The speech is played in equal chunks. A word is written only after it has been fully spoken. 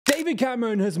David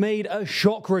Cameron has made a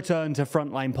shock return to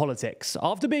frontline politics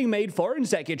after being made Foreign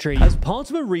Secretary as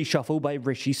part of a reshuffle by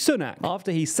Rishi Sunak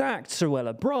after he sacked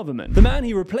Suella Braverman. The man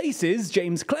he replaces,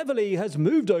 James Cleverly, has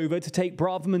moved over to take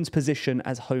Braverman's position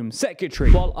as Home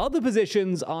Secretary, while other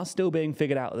positions are still being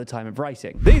figured out at the time of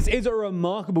writing. This is a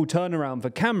remarkable turnaround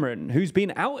for Cameron, who's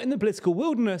been out in the political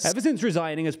wilderness ever since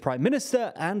resigning as Prime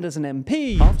Minister and as an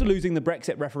MP after losing the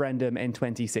Brexit referendum in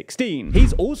 2016.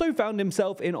 He's also found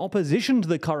himself in opposition to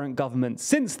the current government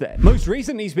since then, most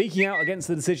recently speaking out against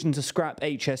the decision to scrap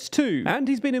HS2, and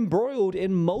he's been embroiled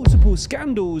in multiple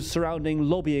scandals surrounding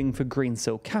lobbying for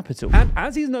Greensill Capital. And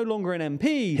as he's no longer an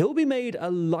MP, he'll be made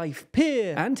a life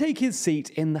peer and take his seat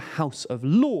in the House of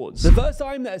Lords, the first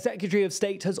time that a Secretary of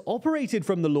State has operated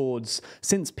from the Lords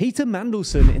since Peter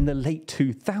Mandelson in the late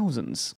 2000s.